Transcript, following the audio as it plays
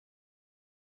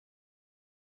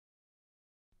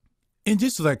In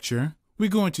this lecture, we're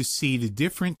going to see the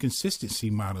different consistency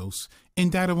models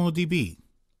in DynamoDB.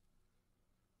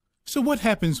 So what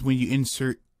happens when you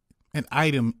insert an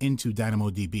item into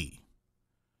DynamoDB?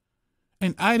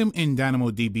 An item in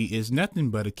DynamoDB is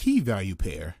nothing but a key value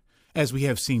pair, as we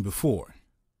have seen before.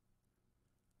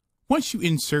 Once you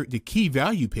insert the key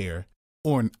value pair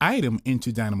or an item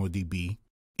into DynamoDB,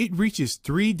 it reaches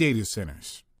 3 data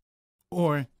centers,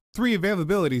 or 3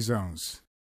 availability zones.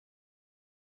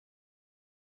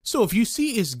 So if you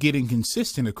see it's getting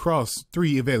consistent across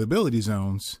 3 availability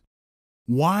zones,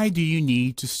 why do you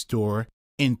need to store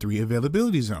in 3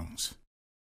 availability zones?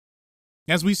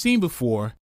 As we've seen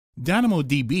before,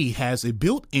 DynamoDB has a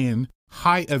built-in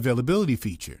high availability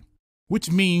feature, which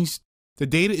means the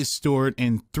data is stored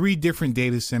in 3 different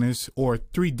data centers or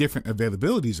 3 different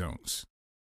availability zones.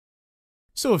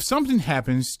 So if something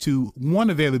happens to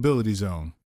one availability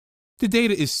zone, the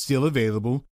data is still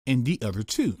available in the other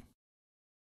 2.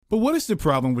 But what is the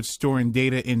problem with storing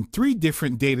data in 3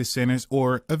 different data centers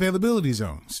or availability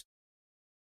zones?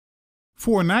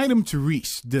 For an item to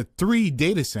reach the 3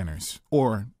 data centers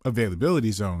or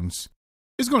availability zones,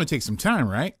 it's going to take some time,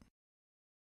 right?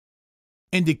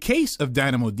 In the case of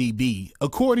DynamoDB,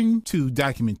 according to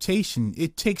documentation,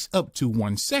 it takes up to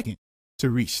 1 second to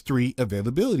reach 3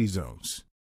 availability zones.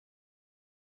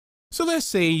 So let's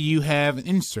say you have an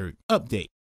insert, update,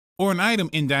 or an item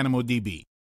in DynamoDB.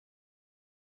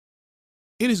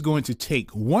 It is going to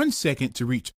take 1 second to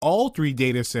reach all 3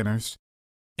 data centers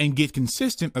and get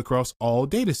consistent across all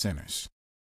data centers.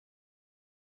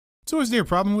 So is there a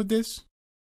problem with this?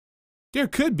 There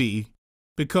could be,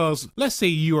 because let's say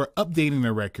you are updating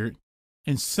a record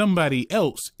and somebody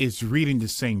else is reading the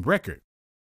same record.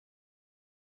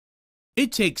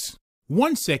 It takes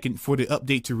 1 second for the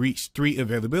update to reach 3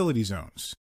 availability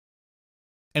zones.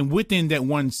 And within that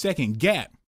 1 second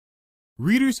gap,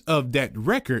 readers of that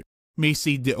record may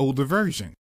see the older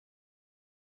version.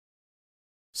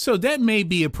 So that may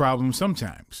be a problem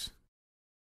sometimes.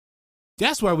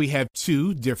 That's why we have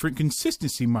 2 different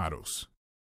consistency models.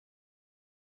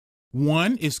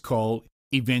 One is called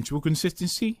Eventual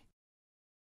Consistency.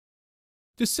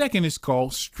 The second is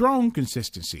called Strong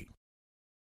Consistency.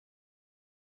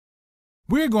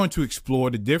 We're going to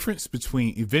explore the difference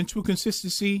between Eventual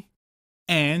Consistency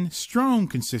and Strong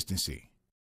Consistency.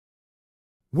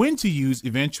 When to use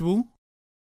eventual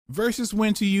versus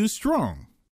when to use strong.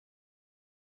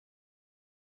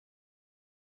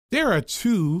 There are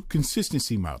 2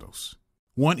 consistency models.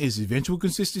 One is eventual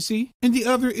consistency and the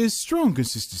other is strong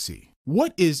consistency.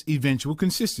 What is eventual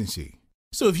consistency?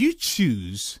 So if you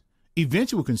choose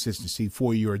eventual consistency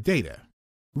for your data,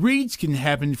 reads can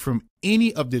happen from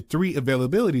any of the 3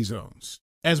 availability zones.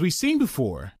 As we've seen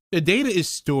before, the data is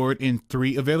stored in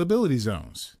 3 availability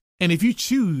zones. And if you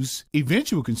choose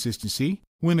eventual consistency,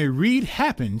 when a read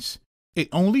happens, it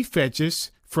only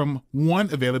fetches from 1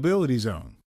 availability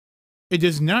zone. It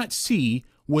does not see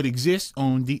what exists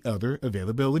on the other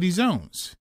availability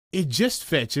zones. It just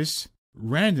fetches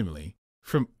randomly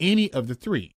from any of the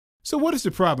 3. So what is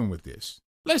the problem with this?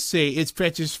 Let's say it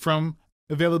fetches from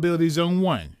availability zone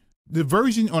 1. The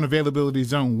version on availability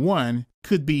zone 1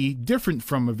 could be different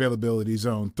from availability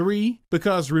zone 3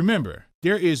 because remember,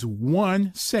 there is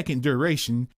 1 second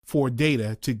duration for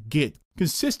data to get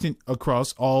consistent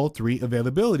across all 3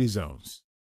 availability zones.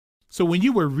 So when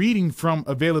you were reading from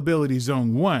availability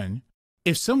zone 1,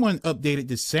 if someone updated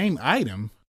the same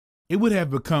item, it would have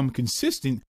become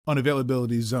consistent on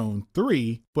availability zone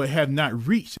 3, but have not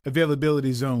reached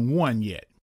availability zone 1 yet.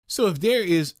 So if there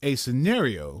is a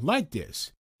scenario like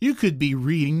this, you could be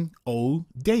reading old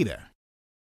data.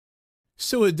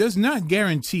 So it does not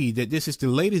guarantee that this is the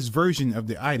latest version of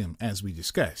the item as we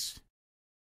discussed.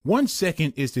 1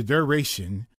 second is the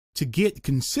duration to get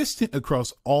consistent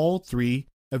across all 3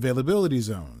 availability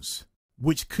zones,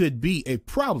 which could be a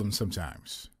problem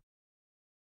sometimes.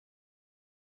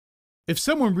 If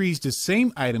someone reads the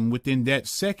same item within that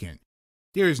second,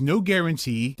 there is no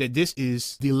guarantee that this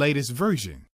is the latest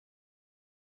version.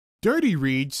 Dirty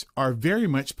reads are very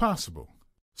much possible.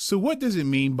 So what does it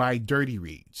mean by dirty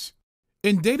reads?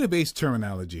 In database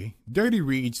terminology, dirty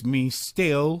reads means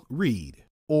stale read,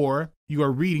 or you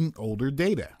are reading older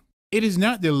data. It is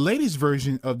not the latest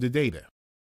version of the data.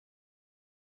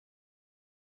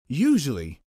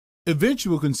 Usually,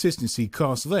 eventual consistency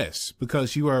costs less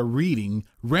because you are reading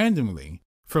randomly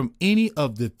from any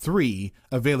of the 3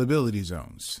 availability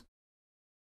zones.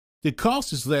 The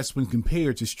cost is less when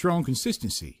compared to strong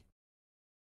consistency.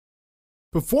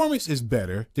 Performance is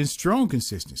better than strong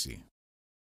consistency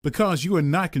because you are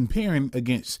not comparing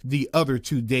against the other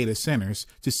 2 data centers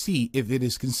to see if it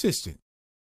is consistent.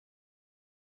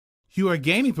 you are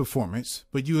gaining performance,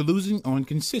 but you are losing on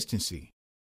consistency,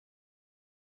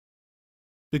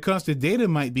 because the data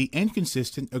might be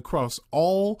inconsistent across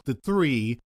all the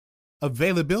 3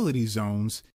 availability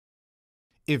zones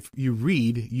if you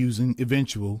read using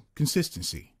eventual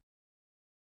consistency.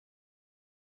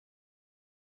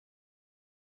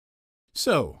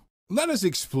 So, let us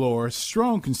explore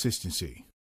strong consistency.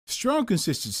 Strong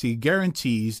consistency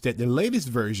guarantees that the latest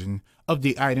version of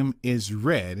the item is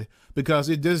read because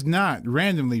it does not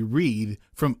randomly read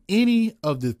from any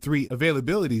of the 3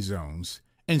 availability zones.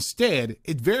 Instead,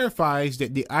 it verifies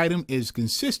that the item is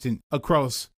consistent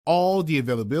across all the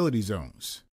availability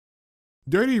zones.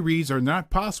 Dirty reads are not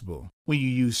possible when you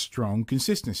use strong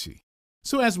consistency.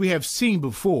 So as we have seen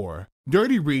before,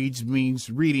 dirty reads means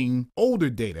reading older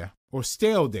data or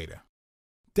stale data.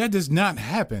 That does not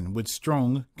happen with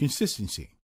strong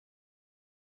consistency.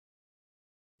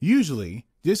 Usually,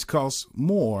 this costs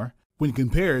more when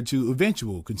compared to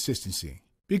eventual consistency,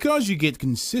 because you get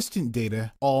consistent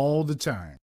data all the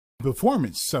time.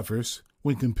 Performance suffers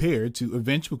when compared to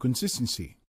eventual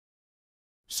consistency.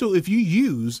 So if you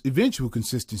use eventual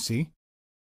consistency,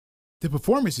 the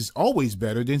performance is always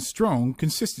better than strong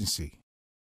consistency.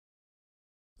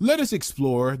 Let us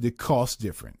explore the cost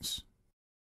difference.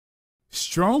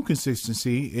 Strong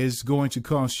consistency is going to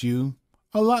cost you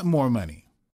a lot more money,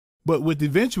 but with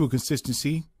eventual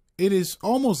consistency, it is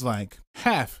almost like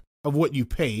half of what you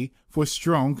pay for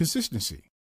strong consistency.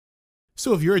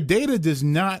 So if your data does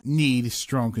not need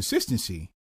strong consistency,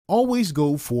 always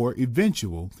go for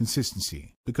eventual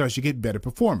consistency because you get better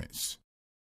performance.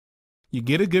 You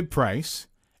get a good price,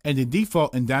 and the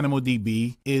default in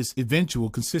DynamoDB is eventual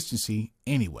consistency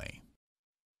anyway.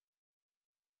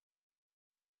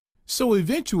 So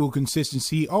eventual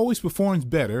consistency always performs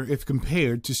better if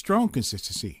compared to strong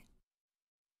consistency.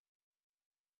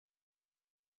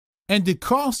 And the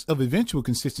cost of eventual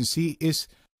consistency is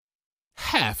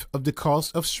half of the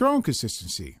cost of strong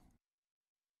consistency.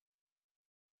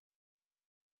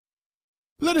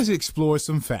 Let us explore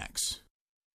some facts.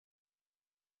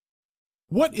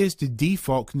 What is the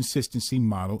default consistency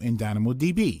model in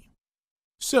DynamoDB?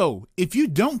 So, if you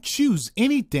don't choose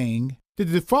anything, the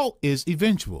default is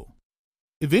eventual.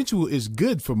 Eventual is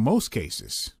good for most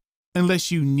cases,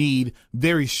 unless you need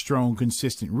very strong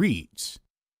consistent reads,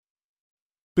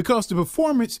 because the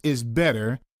performance is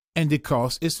better and the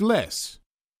cost is less.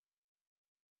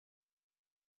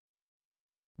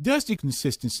 Does the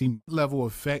consistency level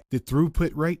affect the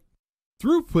throughput rate?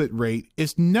 Throughput rate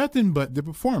is nothing but the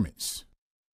performance.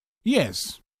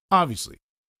 Yes, obviously.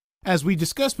 As we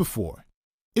discussed before,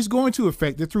 it's going to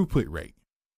affect the throughput rate.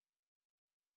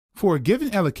 For a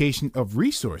given allocation of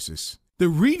resources, the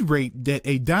read rate that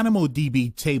a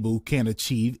DynamoDB table can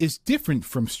achieve is different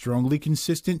from strongly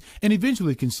consistent and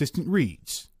eventually consistent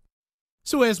reads.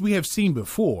 So as we have seen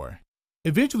before,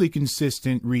 eventually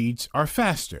consistent reads are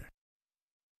faster.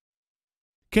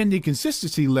 Can the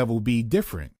consistency level be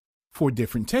different for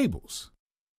different tables?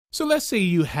 So let's say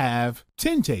you have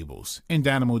 10 tables in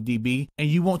DynamoDB and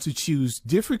you want to choose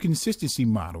different consistency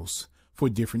models for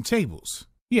different tables.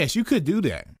 Yes, you could do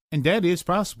that, and that is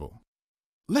possible.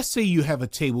 Let's say you have a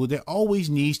table that always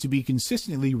needs to be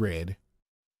consistently read.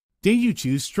 Then you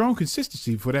choose strong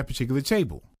consistency for that particular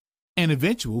table, and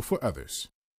eventual for others.